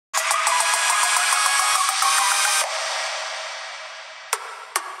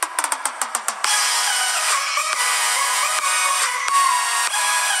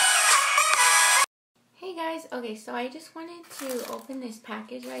Okay, so I just wanted to open this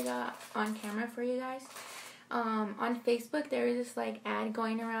package I got on camera for you guys. On Facebook, there is this like ad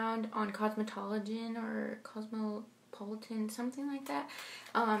going around on Cosmetologen or Cosmopolitan, something like that.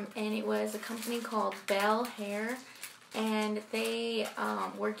 And it was a company called BELLE Hair, and they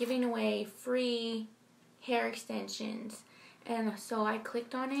were giving away free hair extensions. And so I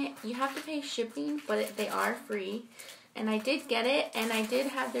clicked on it. You have to pay shipping, but they are free. And I did get it, and I did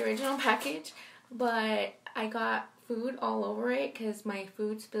have the original package, but I got food all over it because my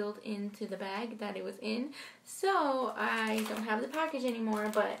food spilled into the bag that it was in. So I don't have the package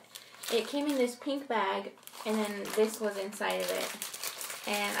anymore, but it came in this pink bag, and then this was inside of it.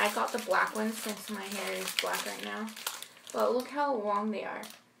 And I got the black one since my hair is black right now. But look how long they are.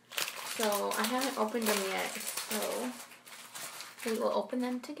 So I haven't opened them yet, so we will open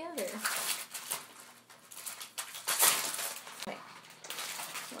them together. Okay.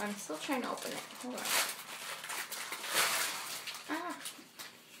 So I'm still trying to open it. Hold on. Ah.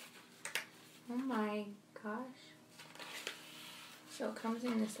 Oh my gosh. So it comes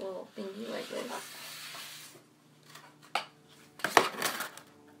in this little thingy like this.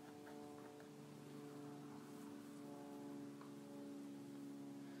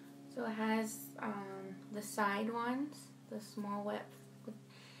 So it has the side ones, the small wet,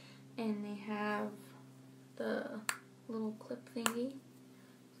 and they have the little clip thingy.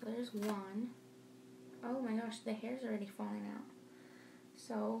 So there's one. Oh my gosh, the hair's already falling out.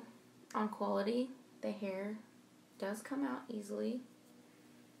 So on quality, the hair does come out easily,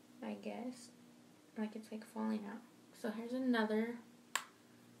 I guess. Like it's like falling out. So here's another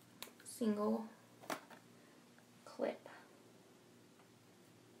single clip.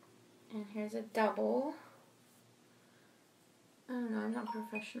 And here's a double. I don't know, I'm not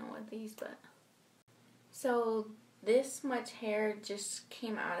professional with these, but. So this much hair just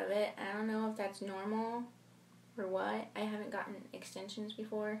came out of it. I don't know if that's normal or what. I haven't gotten extensions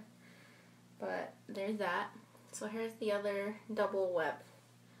before, but there's that. So here's the other double whip.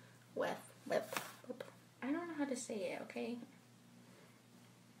 I don't know how to say it, okay?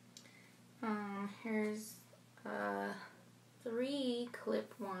 Here's 3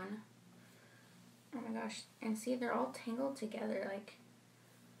 clip one. Oh my gosh, and see, they're all tangled together, like,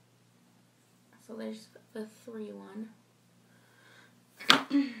 so there's the 3 one.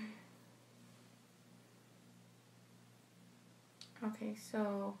 Okay,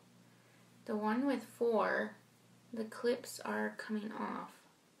 so the one with 4, the clips are coming off.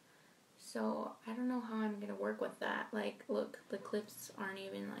 So I don't know how I'm gonna work with that. Like, look, the clips aren't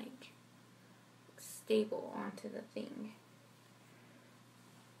even like stable onto the thing.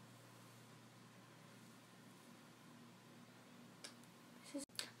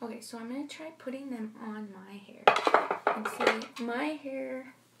 Okay, so I'm going to try putting them on my hair. And see, my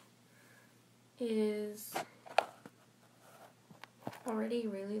hair is already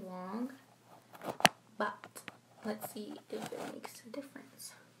really long, but let's see if it makes a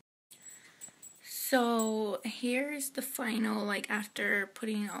difference. So here's the final, like after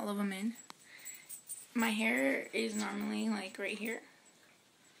putting all of them in. My hair is normally like right here,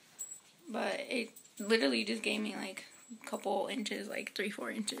 but it literally just gave me like couple inches, like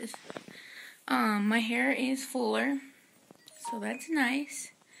 3-4 inches. My hair is fuller, so that's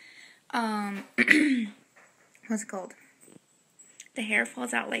nice. What's it called? The hair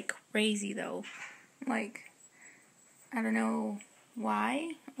falls out like crazy though. Like, I don't know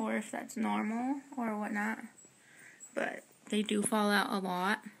why, or if that's normal or whatnot, but they do fall out a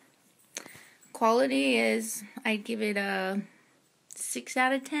lot. Quality is, I'd give it a 6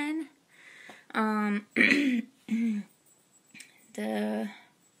 out of 10.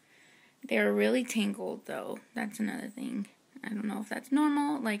 They're really tangled though. That's another thing. I don't know if that's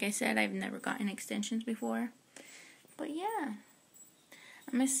normal. Like I said, I've never gotten extensions before. But yeah.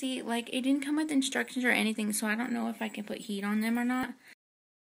 I'm gonna see, like, it didn't come with instructions or anything, so I don't know if I can put heat on them or not. Thank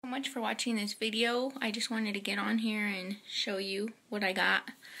you so much for watching this video. I just wanted to get on here and show you what I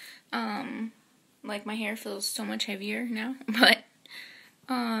got. Like, my hair feels so much heavier now, but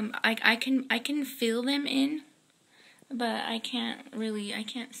I can feel them in, but I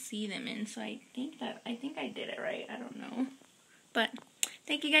can't see them in, so I think I did it right. I don't know. But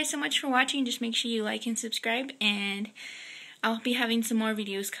thank you guys so much for watching. Just make sure you like and subscribe, and I'll be having some more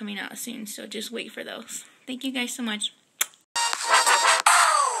videos coming out soon, so just wait for those. Thank you guys so much.